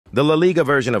The La Liga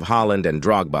version of Haaland and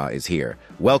Drogba is here.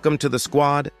 Welcome to the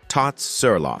squad, TOTS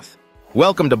Sorloth.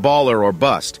 Welcome to Baller or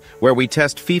Bust, where we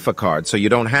test FIFA cards so you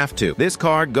don't have to. This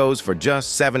card goes for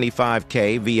just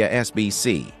 75k via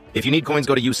SBC. If you need coins,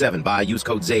 go to U7, use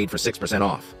code ZADE for 6%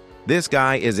 off. This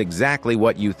guy is exactly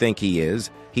what you think he is.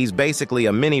 He's basically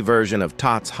a mini version of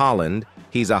TOTS Haaland.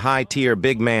 He's a high-tier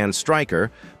big man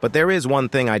striker, but there is one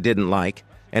thing I didn't like,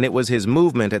 and it was his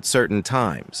movement at certain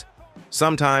times.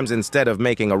 Sometimes, instead of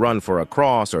making a run for a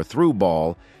cross or through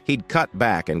ball, he'd cut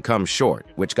back and come short,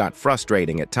 which got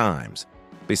frustrating at times.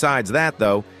 Besides that,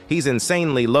 though, he's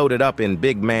insanely loaded up in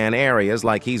big man areas,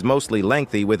 like he's mostly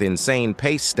lengthy with insane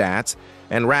pace stats,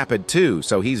 and rapid too,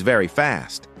 so he's very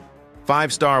fast.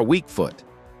 5-star weak foot,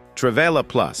 Trivela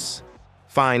plus,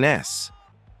 finesse,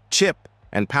 chip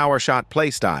and power shot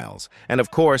playstyles, and of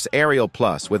course aerial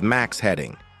plus with max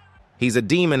heading. He's a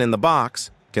demon in the box,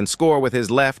 can score with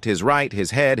his left, his right,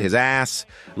 his head, his ass.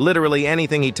 Literally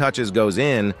anything he touches goes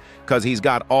in, cause he's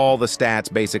got all the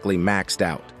stats basically maxed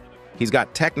out. He's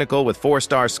got technical with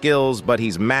 4-star skills, but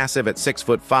he's massive at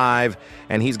 6'5",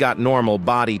 and he's got normal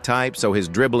body type, so his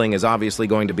dribbling is obviously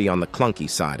going to be on the clunky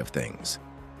side of things.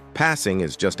 Passing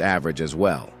is just average as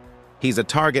well. He's a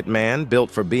target man built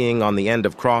for being on the end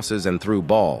of crosses and through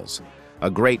balls.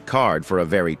 A great card for a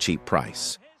very cheap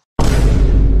price.